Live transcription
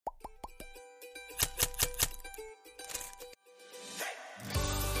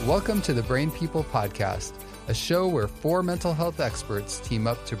Welcome to the Brain People Podcast, a show where four mental health experts team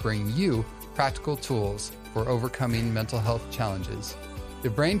up to bring you practical tools for overcoming mental health challenges. The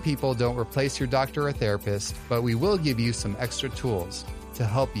Brain People don't replace your doctor or therapist, but we will give you some extra tools to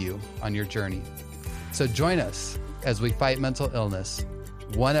help you on your journey. So join us as we fight mental illness,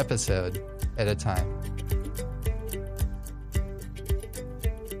 one episode at a time.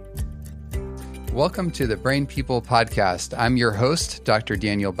 Welcome to the Brain People Podcast. I'm your host, Dr.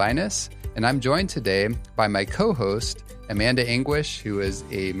 Daniel Binus, and I'm joined today by my co-host, Amanda Anguish, who is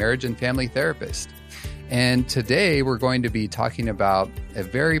a marriage and family therapist. And today we're going to be talking about a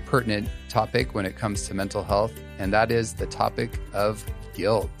very pertinent topic when it comes to mental health, and that is the topic of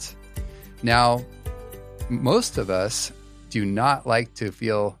guilt. Now, most of us do not like to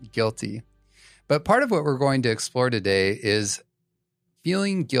feel guilty, but part of what we're going to explore today is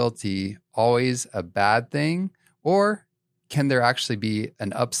feeling guilty always a bad thing, or can there actually be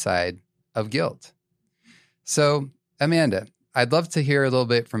an upside of guilt? So, Amanda, I'd love to hear a little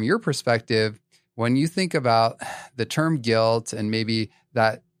bit from your perspective when you think about the term guilt and maybe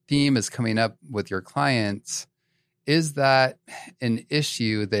that theme is coming up with your clients. Is that an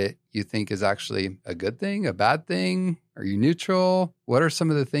issue that you think is actually a good thing, a bad thing? Are you neutral? What are some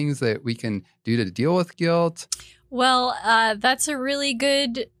of the things that we can do to deal with guilt? Well, that's a really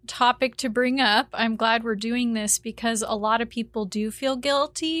good topic to bring up. I'm glad we're doing this because a lot of people do feel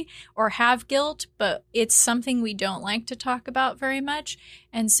guilty or have guilt, but it's something we don't like to talk about very much.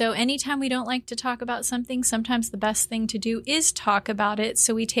 And so anytime we don't like to talk about something, sometimes the best thing to do is talk about it.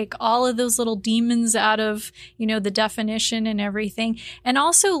 So we take all of those little demons out of, the definition and everything, and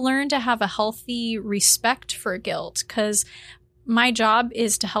also learn to have a healthy respect for guilt, because my job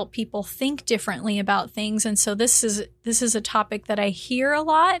is to help people think differently about things. And so this is a topic that I hear a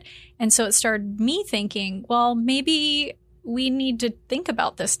lot. And so it started me thinking, well, maybe we need to think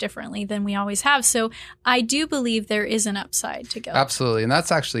about this differently than we always have. So I do believe there is an upside to guilt. Absolutely. And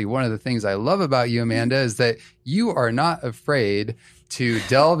that's actually one of the things I love about you, Amanda, is that you are not afraid to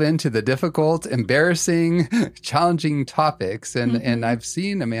delve into the difficult, embarrassing, challenging topics. And I've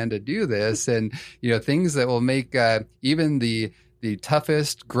seen Amanda do this, and things that will make even the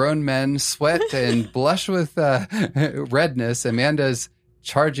toughest grown men sweat and blush with redness. Amanda's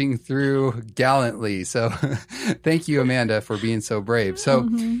charging through gallantly. So thank you, Amanda, for being so brave. So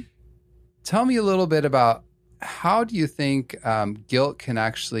tell me a little bit about how do you think guilt can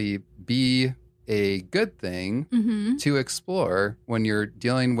actually be a good thing to explore when you're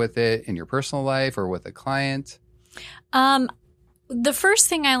dealing with it in your personal life or with a client? The first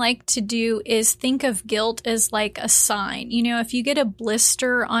thing I like to do is think of guilt as like a sign. If you get a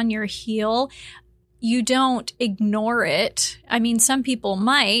blister on your heel, you don't ignore it. I mean, some people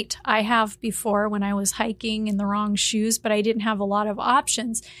might. I have before when I was hiking in the wrong shoes, but I didn't have a lot of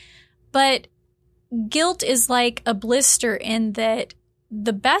options. But guilt is like a blister in that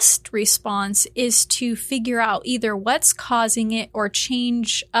the best response is to figure out either what's causing it or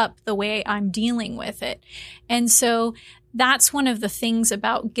change up the way I'm dealing with it. And so that's one of the things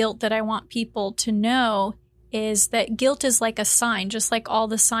about guilt that I want people to know, is that guilt is like a sign, just like all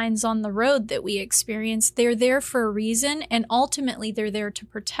the signs on the road that we experience. They're there for a reason, and ultimately they're there to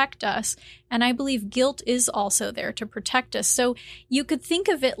protect us. And I believe guilt is also there to protect us. So you could think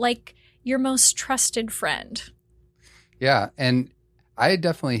of it like your most trusted friend. Yeah, and I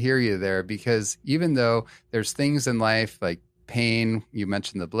definitely hear you there, because even though there's things in life like pain, you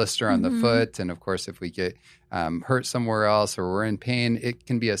mentioned the blister on the foot, and of course, if we get hurt somewhere else or we're in pain, it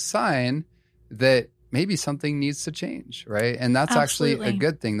can be a sign that maybe something needs to change, right? And that's actually a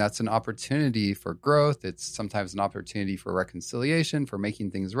good thing. That's an opportunity for growth. It's sometimes an opportunity for reconciliation, for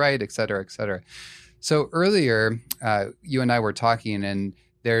making things right, et cetera, et cetera. So earlier, you and I were talking, and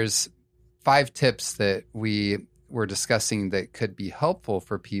there's 5 tips that we were discussing that could be helpful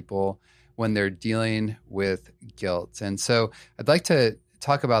for people when they're dealing with guilt. And so I'd like to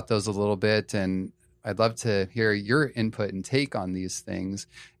talk about those a little bit, and I'd love to hear your input and take on these things.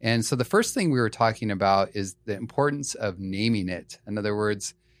 And so the first thing we were talking about is the importance of naming it. In other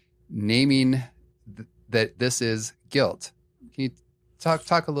words, naming that this is guilt. Can you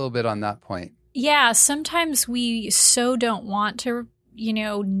talk a little bit on that point? Yeah, sometimes we so don't want to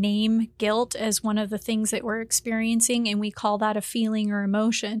name guilt as one of the things that we're experiencing, and we call that a feeling or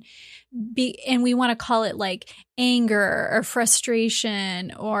emotion. And we want to call it like anger or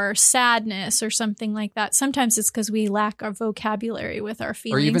frustration or sadness or something like that. Sometimes it's because we lack our vocabulary with our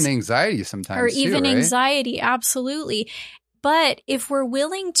feelings. Or even anxiety sometimes. Or even anxiety, absolutely. But if we're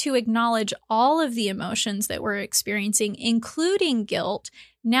willing to acknowledge all of the emotions that we're experiencing, including guilt,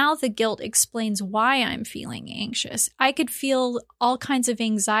 now the guilt explains why I'm feeling anxious. I could feel all kinds of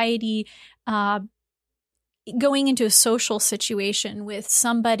anxiety going into a social situation with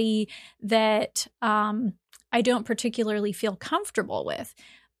somebody that I don't particularly feel comfortable with.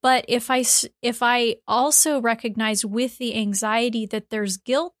 But if I also recognize with the anxiety that there's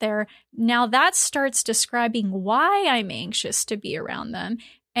guilt there, now that starts describing why I'm anxious to be around them.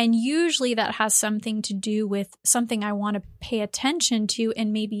 And usually that has something to do with something I want to pay attention to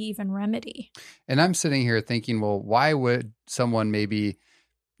and maybe even remedy. And I'm sitting here thinking, well, why would someone maybe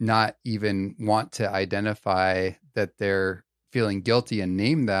not even want to identify that they're feeling guilty and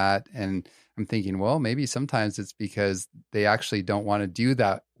name that? And I'm thinking, well, maybe sometimes it's because they actually don't want to do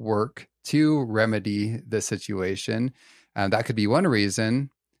that work to remedy the situation. That could be one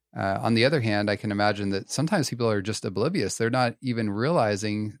reason. On the other hand, I can imagine that sometimes people are just oblivious. They're not even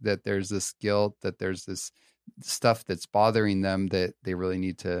realizing that there's this guilt, that there's this stuff that's bothering them that they really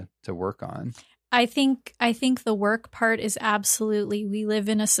need to work on. I think the work part is absolutely, we live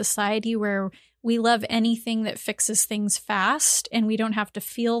in a society where we love anything that fixes things fast and we don't have to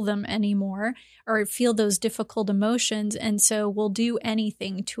feel them anymore or feel those difficult emotions. And so we'll do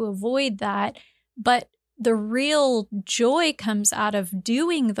anything to avoid that. But the real joy comes out of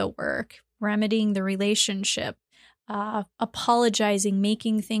doing the work, remedying the relationship, apologizing,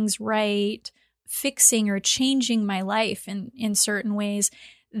 making things right, fixing or changing my life in certain ways.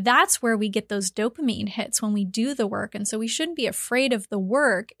 That's where we get those dopamine hits when we do the work. And so we shouldn't be afraid of the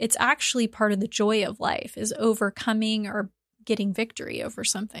work. It's actually part of the joy of life, is overcoming or getting victory over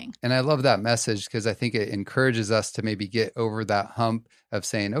something. And I love that message because I think it encourages us to maybe get over that hump of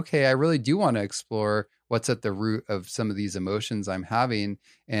saying, okay, I really do want to explore what's at the root of some of these emotions I'm having.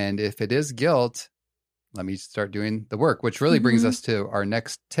 And if it is guilt, let me start doing the work, which really brings us to our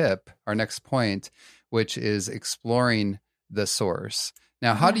next tip, our next point, which is exploring the source.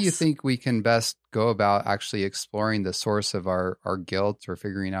 Now, how do you think we can best go about actually exploring the source of our guilt or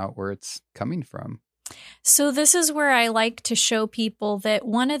figuring out where it's coming from? So this is where I like to show people that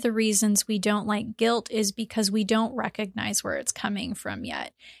one of the reasons we don't like guilt is because we don't recognize where it's coming from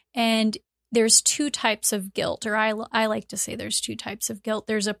yet. And there's two types of guilt, or I like to say there's two types of guilt.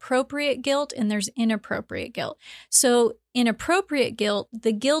 There's appropriate guilt and there's inappropriate guilt. So inappropriate guilt,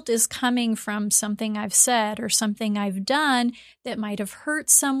 the guilt is coming from something I've said or something I've done that might have hurt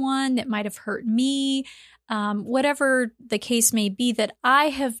someone, that might have hurt me, whatever the case may be that I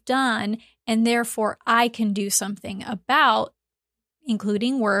have done, and therefore I can do something about,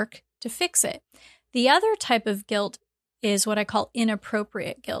 including work, to fix it. The other type of guilt is what I call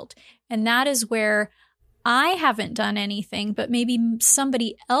inappropriate guilt. And that is where I haven't done anything, but maybe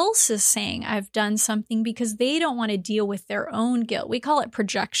somebody else is saying I've done something because they don't want to deal with their own guilt. We call it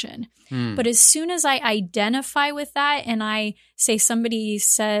projection. But as soon as I identify with that and I say somebody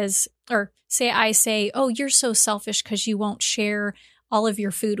says, or say I say, oh, you're so selfish because you won't share all of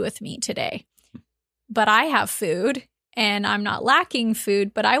your food with me today. But I have food and I'm not lacking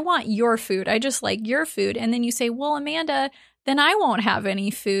food, but I want your food. I just like your food. And then you say, well, Amanda, then I won't have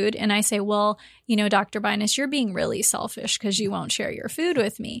any food. And I say, well, Dr. Binus, you're being really selfish because you won't share your food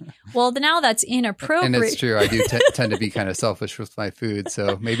with me. Well, now that's inappropriate. And it's true. I do tend to be kind of selfish with my food.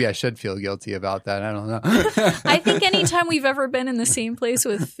 So maybe I should feel guilty about that. I don't know. I think anytime we've ever been in the same place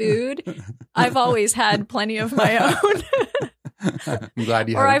with food, I've always had plenty of my own. I'm glad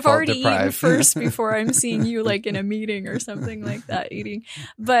you or I've already deprived. eaten first before I'm seeing you like in a meeting or something like that eating.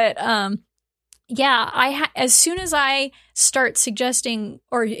 But as soon as I start suggesting,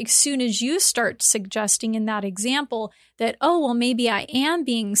 or as soon as you start suggesting in that example that, oh, well, maybe I am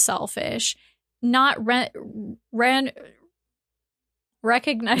being selfish, not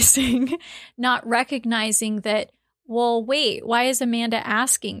recognizing that, well, wait, why is Amanda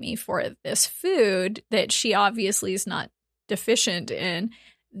asking me for this food that she obviously is not deficient in?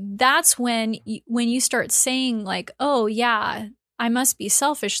 That's when you start saying like, oh yeah, I must be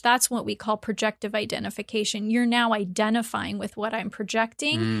selfish. That's what we call projective identification. You're now identifying with what I'm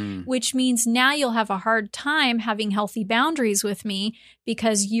projecting, which means now you'll have a hard time having healthy boundaries with me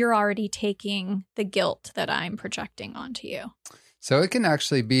because you're already taking the guilt that I'm projecting onto you. So it can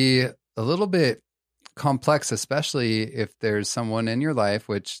actually be a little bit complex, especially if there's someone in your life,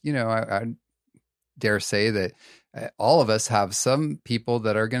 which, I dare say that all of us have some people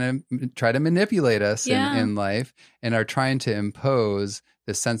that are going to try to manipulate us in life and are trying to impose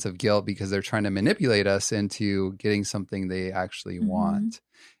this sense of guilt because they're trying to manipulate us into getting something they actually want.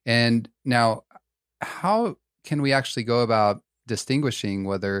 And now, how can we actually go about distinguishing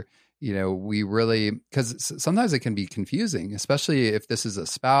whether, we really, because sometimes it can be confusing, especially if this is a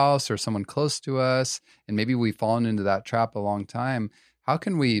spouse or someone close to us, and maybe we've fallen into that trap a long time. How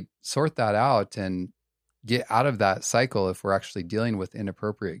can we sort that out and get out of that cycle if we're actually dealing with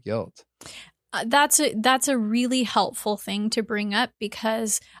inappropriate guilt? That's a really helpful thing to bring up,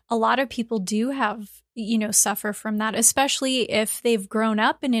 because a lot of people do have, suffer from that, especially if they've grown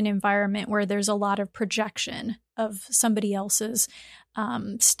up in an environment where there's a lot of projection of somebody else's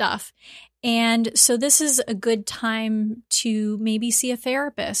stuff. And so this is a good time to maybe see a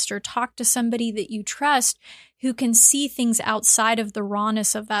therapist or talk to somebody that you trust who can see things outside of the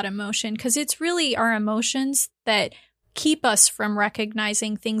rawness of that emotion, because it's really our emotions that keep us from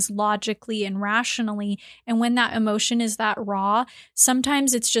recognizing things logically and rationally. And when that emotion is that raw,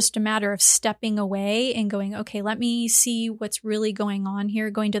 sometimes it's just a matter of stepping away and going, okay, let me see what's really going on here,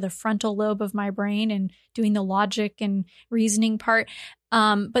 going to the frontal lobe of my brain and doing the logic and reasoning part.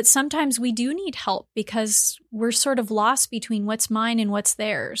 But sometimes we do need help because we're sort of lost between what's mine and what's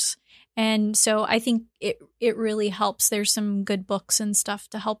theirs. And so I think it really helps. There's some good books and stuff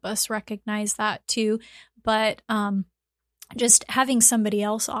to help us recognize that too. But just having somebody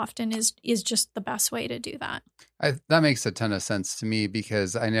else often is just the best way to do that. That makes a ton of sense to me,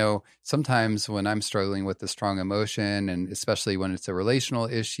 because I know sometimes when I'm struggling with a strong emotion, and especially when it's a relational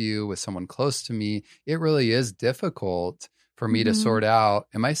issue with someone close to me, it really is difficult for me to sort out,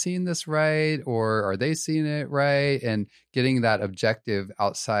 am I seeing this right? Or are they seeing it right? And getting that objective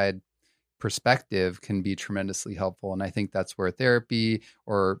outside perspective can be tremendously helpful. And I think that's where therapy,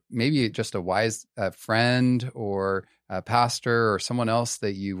 or maybe just a wise friend or a pastor or someone else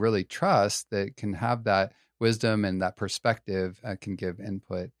that you really trust that can have that wisdom and that perspective can give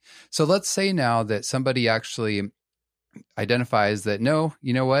input. So let's say now that somebody actually identifies that, no,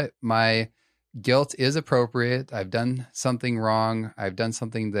 you know what, my guilt is appropriate. I've done something wrong. I've done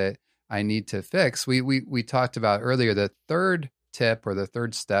something that I need to fix. We talked about earlier, the third tip or the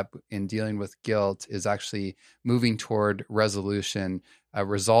third step in dealing with guilt is actually moving toward resolution,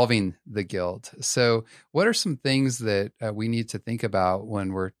 resolving the guilt. So what are some things that we need to think about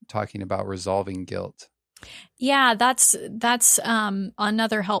when we're talking about resolving guilt? Yeah, that's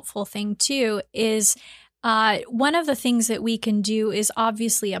another helpful thing too, is one of the things that we can do is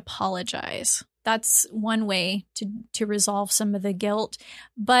obviously apologize. That's one way to resolve some of the guilt,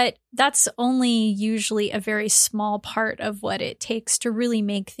 but that's only usually a very small part of what it takes to really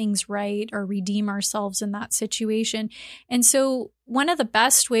make things right or redeem ourselves in that situation. And so one of the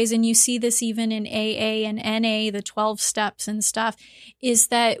best ways, and you see this even in AA and NA, the 12 steps and stuff, is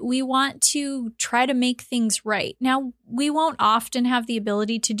that we want to try to make things right. Now, we won't often have the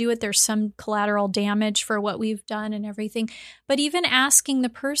ability to do it. There's some collateral damage for what we've done and everything, but even asking the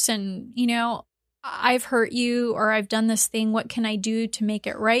person, I've hurt you, or I've done this thing, what can I do to make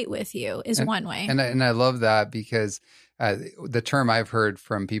it right with you, is one way. And I love that, because the term I've heard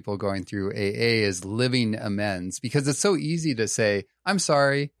from people going through AA is living amends, because it's so easy to say, I'm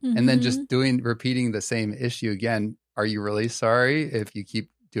sorry, and then just repeating the same issue again. Are you really sorry if you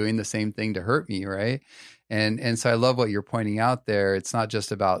keep doing the same thing to hurt me, right? And so I love what you're pointing out there. It's not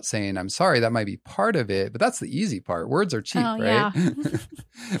just about saying, I'm sorry. That might be part of it, but that's the easy part. Words are cheap, right? Yeah.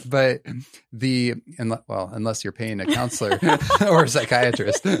 But unless you're paying a counselor or a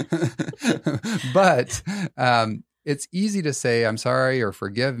psychiatrist, but it's easy to say, I'm sorry or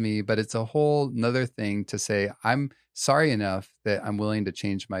forgive me, but it's a whole nother thing to say, I'm sorry enough that I'm willing to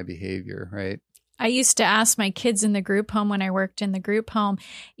change my behavior, right? I used to ask my kids in the group home when I worked in the group home,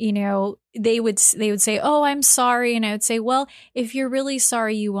 they would say, oh, I'm sorry. And I would say, well, if you're really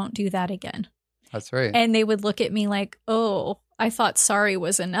sorry, you won't do that again. That's right. And they would look at me like, oh, I thought sorry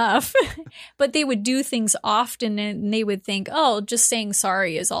was enough. But they would do things often and they would think, oh, just saying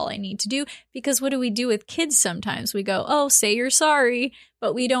sorry is all I need to do. Because what do we do with kids sometimes? We go, oh, say you're sorry.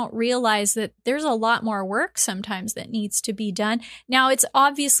 But we don't realize that there's a lot more work sometimes that needs to be done. Now, it's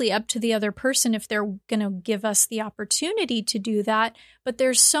obviously up to the other person if they're going to give us the opportunity to do that. But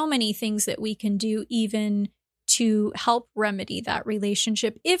there's so many things that we can do even to help remedy that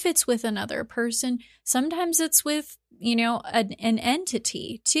relationship. If it's with another person, sometimes it's with, an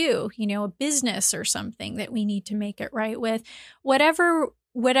entity too, a business or something that we need to make it right with. Whatever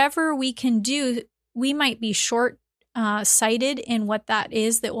we can do, we might be short-sighted in what that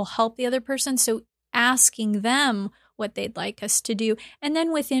is that will help the other person. So asking them what they'd like us to do, and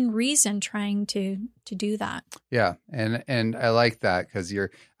then within reason, trying to do that. Yeah. And I like that, because you're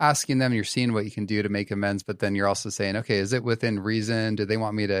asking them, you're seeing what you can do to make amends, but then you're also saying, okay, is it within reason? Do they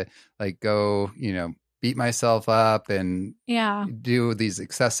want me to go, beat myself up and do these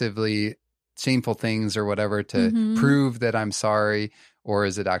excessively shameful things or whatever to prove that I'm sorry? Or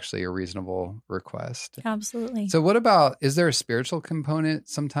is it actually a reasonable request? Absolutely. So what about, is there a spiritual component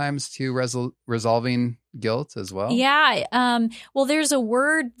sometimes to resolving guilt as well? Yeah. Well, there's a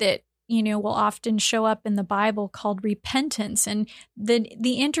word that, will often show up in the Bible called repentance. And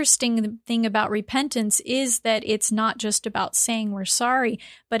the interesting thing about repentance is that it's not just about saying we're sorry,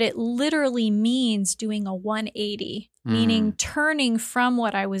 but it literally means doing a 180, meaning turning from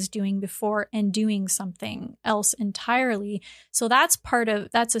what I was doing before and doing something else entirely. So that's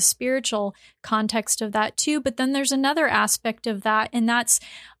a spiritual context of that too. But then there's another aspect of that, and that's,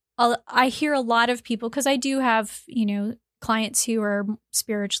 I hear a lot of people, because I do have, clients who are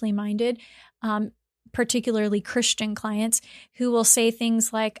spiritually minded, particularly Christian clients, who will say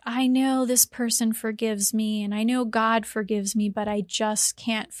things like, I know this person forgives me and I know God forgives me, but I just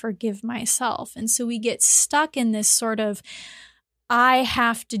can't forgive myself. And so we get stuck in this sort of, I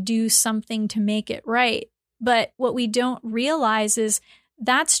have to do something to make it right. But what we don't realize is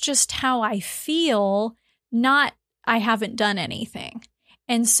that's just how I feel, not I haven't done anything.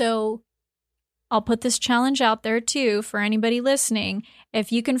 And so I'll put this challenge out there too for anybody listening.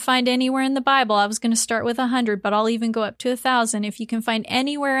 If you can find anywhere in the Bible, I was going to start with 100, but I'll even go up to 1,000. If you can find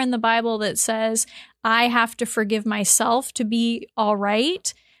anywhere in the Bible that says, I have to forgive myself to be all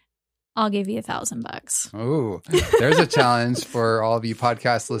right, I'll give you $1,000. Oh, there's a challenge for all of you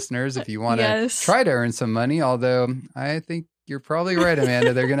podcast listeners if you want to try to earn some money, although I think you're probably right,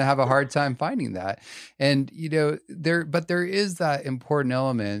 Amanda. They're going to have a hard time finding that. And, there is that important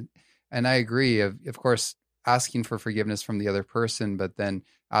element. And I agree, of course, asking for forgiveness from the other person, but then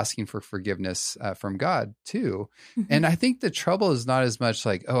asking for forgiveness from God too. And I think the trouble is not as much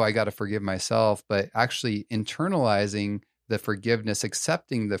like, oh, I got to forgive myself, but actually internalizing the forgiveness,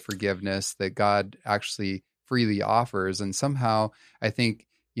 accepting the forgiveness that God actually freely offers. And somehow I think,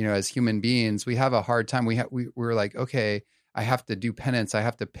 as human beings, we have a hard time. We're like, okay, I have to do penance, I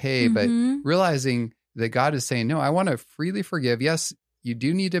have to pay, but realizing that God is saying, no, I want to freely forgive. Yes, you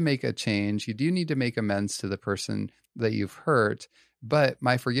do need to make a change. You do need to make amends to the person that you've hurt, but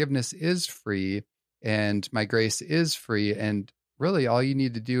my forgiveness is free and my grace is free. And really all you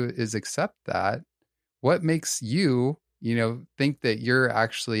need to do is accept that. What makes you, think that you're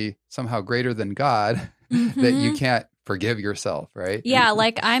actually somehow greater than God, that you can't forgive yourself, right? Yeah,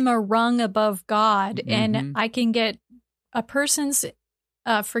 like I'm a rung above God and I can get a person's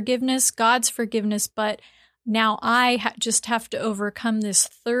forgiveness, God's forgiveness, but now I just have to overcome this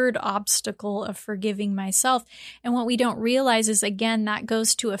third obstacle of forgiving myself. And what we don't realize is, again, that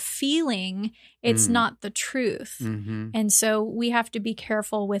goes to a feeling. It's not the truth. And so we have to be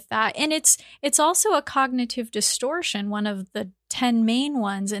careful with that. And it's also a cognitive distortion, one of the 10 main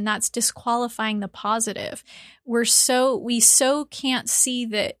ones, and that's disqualifying the positive. We so can't see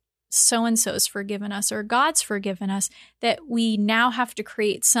that so-and-so's forgiven us or God's forgiven us that we now have to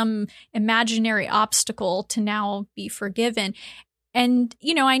create some imaginary obstacle to now be forgiven. And,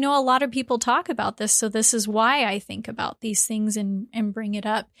 I know a lot of people talk about this, so this is why I think about these things and bring it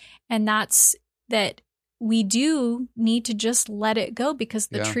up. And that's that we do need to just let it go, because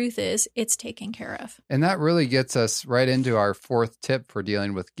the truth is it's taken care of. And that really gets us right into our fourth tip for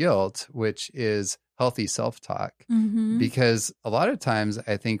dealing with guilt, which is healthy self-talk. Because a lot of times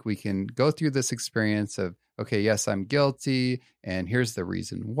I think we can go through this experience of, okay, yes, I'm guilty, and here's the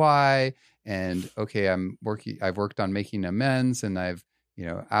reason why. And okay, I've worked on making amends, and I've,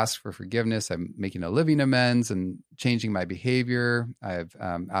 asked for forgiveness. I'm making a living amends and changing my behavior. I've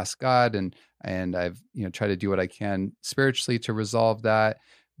asked God and I've, tried to do what I can spiritually to resolve that.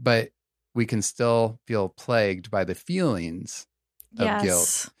 But we can still feel plagued by the feelings of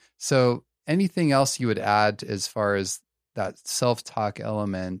guilt. So anything else you would add as far as that self-talk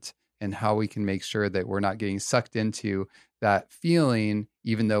element and how we can make sure that we're not getting sucked into that feeling,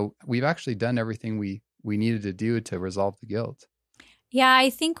 even though we've actually done everything we needed to do to resolve the guilt? Yeah, I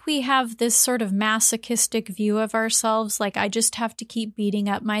think we have this sort of masochistic view of ourselves, like I just have to keep beating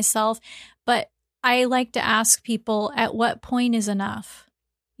up myself. But I like to ask people, at what point is enough?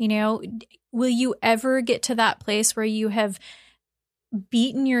 Will you ever get to that place where you have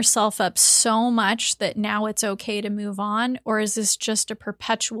beaten yourself up so much that now it's okay to move on? Or is this just a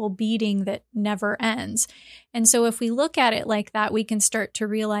perpetual beating that never ends? And so if we look at it like that, we can start to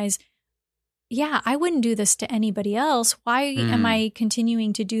realize, yeah, I wouldn't do this to anybody else. Why am I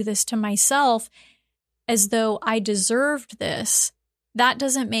continuing to do this to myself as though I deserved this? That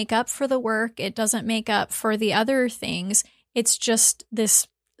doesn't make up for the work. It doesn't make up for the other things. It's just this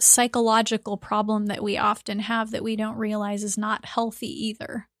psychological problem that we often have that we don't realize is not healthy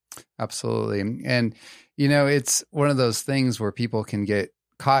either. Absolutely. And, it's one of those things where people can get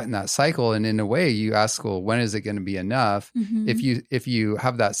caught in that cycle. And in a way you ask, well, when is it going to be enough? Mm-hmm. If you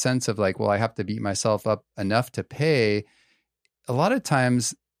have that sense of like, well, I have to beat myself up enough to pay, a lot of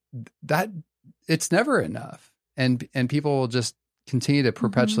times that it's never enough. And people will just continue to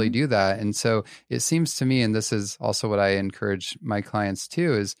perpetually Mm-hmm. do that. And so it seems to me, and this is also what I encourage my clients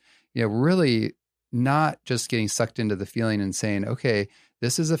too, is, really not just getting sucked into the feeling and saying, okay,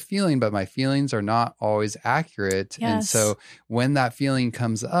 this is a feeling, but my feelings are not always accurate. Yes. And so when that feeling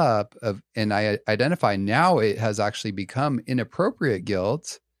comes up and I identify now it has actually become inappropriate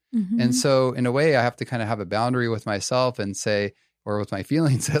guilt. Mm-hmm. And so in a way I have to kind of have a boundary with myself and say, or with my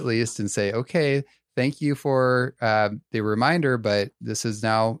feelings at least, and say, okay, thank you for the reminder, but this is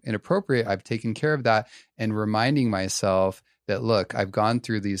now inappropriate. I've taken care of that, and reminding myself that, look, I've gone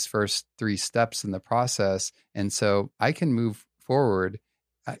through these first 3 steps in the process. And so I can move forward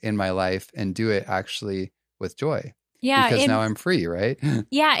in my life and do it actually with joy. Yeah. Because now I'm free, right?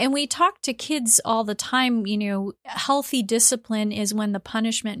 Yeah. And we talk to kids all the time, healthy discipline is when the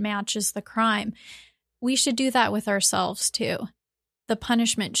punishment matches the crime. We should do that with ourselves too. The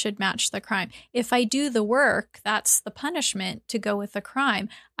punishment should match the crime. If I do the work, that's the punishment to go with the crime.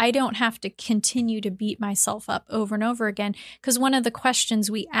 I don't have to continue to beat myself up over and over again. Because one of the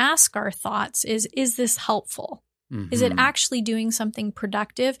questions we ask our thoughts is this helpful? Mm-hmm. Is it actually doing something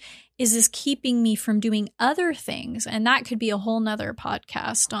productive? Is this keeping me from doing other things? And that could be a whole nother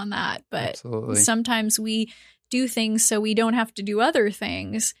podcast on that. But Absolutely. Sometimes we do things so we don't have to do other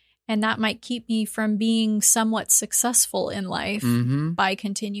things. And that might keep me from being somewhat successful in life mm-hmm. by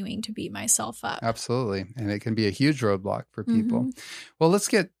continuing to beat myself up. Absolutely. And it can be a huge roadblock for people. Mm-hmm. Well, let's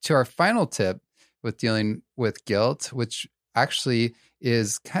get to our final tip with dealing with guilt, which actually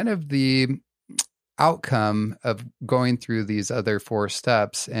is kind of the outcome of going through these other 4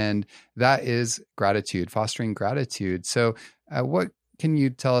 steps. And that is gratitude, fostering gratitude. So what can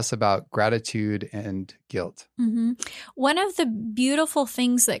you tell us about gratitude and guilt? Mm-hmm. One of the beautiful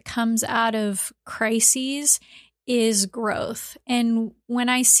things that comes out of crises is growth. And when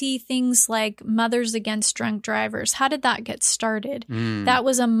I see things like Mothers Against Drunk Drivers, how did that get started? That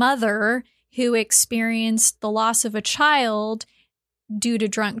was a mother who experienced the loss of a child due to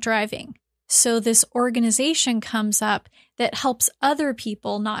drunk driving. So this organization comes up that helps other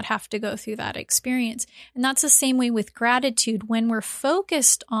people not have to go through that experience. And that's the same way with gratitude. When we're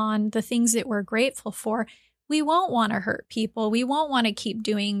focused on the things that we're grateful for, we won't want to hurt people. We won't want to keep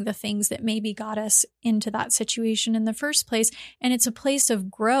doing the things that maybe got us into that situation in the first place. And it's a place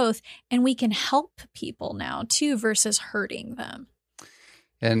of growth, and we can help people now too versus hurting them.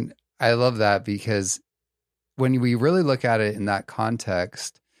 And I love that, because when we really look at it in that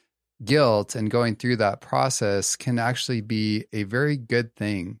context, guilt and going through that process can actually be a very good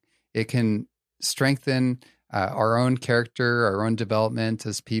thing. It can strengthen our own character, our own development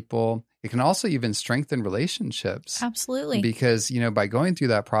as people. It can also even strengthen relationships. Absolutely. Because, by going through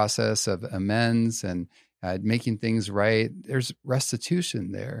that process of amends and making things right, there's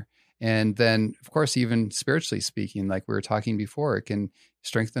restitution there. And then, of course, even spiritually speaking, like we were talking before, it can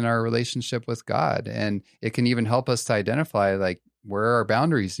strengthen our relationship with God. And it can even help us to identify like where our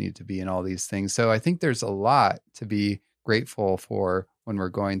boundaries need to be in all these things. So I think there's a lot to be grateful for when we're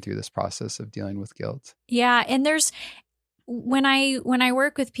going through this process of dealing with guilt. Yeah. And when I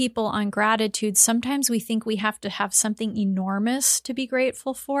work with people on gratitude, sometimes we think we have to have something enormous to be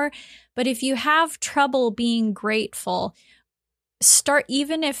grateful for. But if you have trouble being grateful,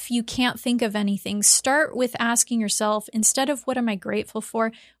 even if you can't think of anything, start with asking yourself, instead of what am I grateful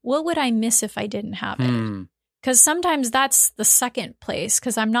for, what would I miss if I didn't have it? Because sometimes that's the second place,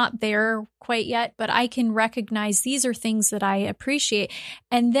 because I'm not there quite yet, but I can recognize these are things that I appreciate,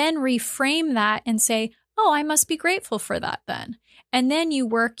 and then reframe that and say, oh, I must be grateful for that then. And then you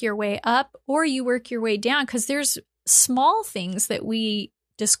work your way up or you work your way down, because there's small things that we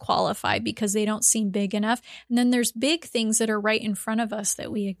disqualify because they don't seem big enough. And then there's big things that are right in front of us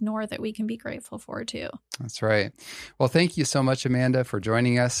that we ignore that we can be grateful for too. That's right. Well, thank you so much, Amanda, for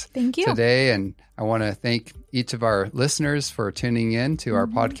joining us today. And I want to thank each of our listeners for tuning in to our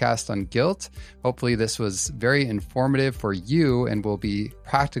podcast on guilt. Hopefully this was very informative for you and will be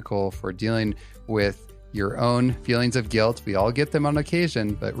practical for dealing with your own feelings of guilt. We all get them on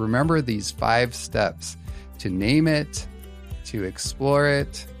occasion, but remember these 5 steps: to name it, to explore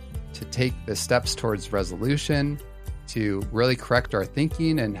it, to take the steps towards resolution, to really correct our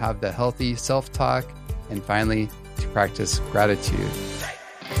thinking and have the healthy self-talk, and finally, to practice gratitude.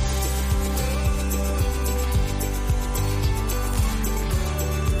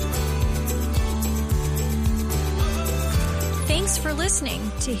 Thanks for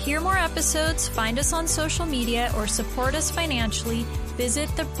listening. To hear more episodes, find us on social media, or support us financially, visit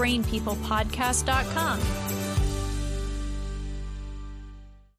thebrainpeoplepodcast.com.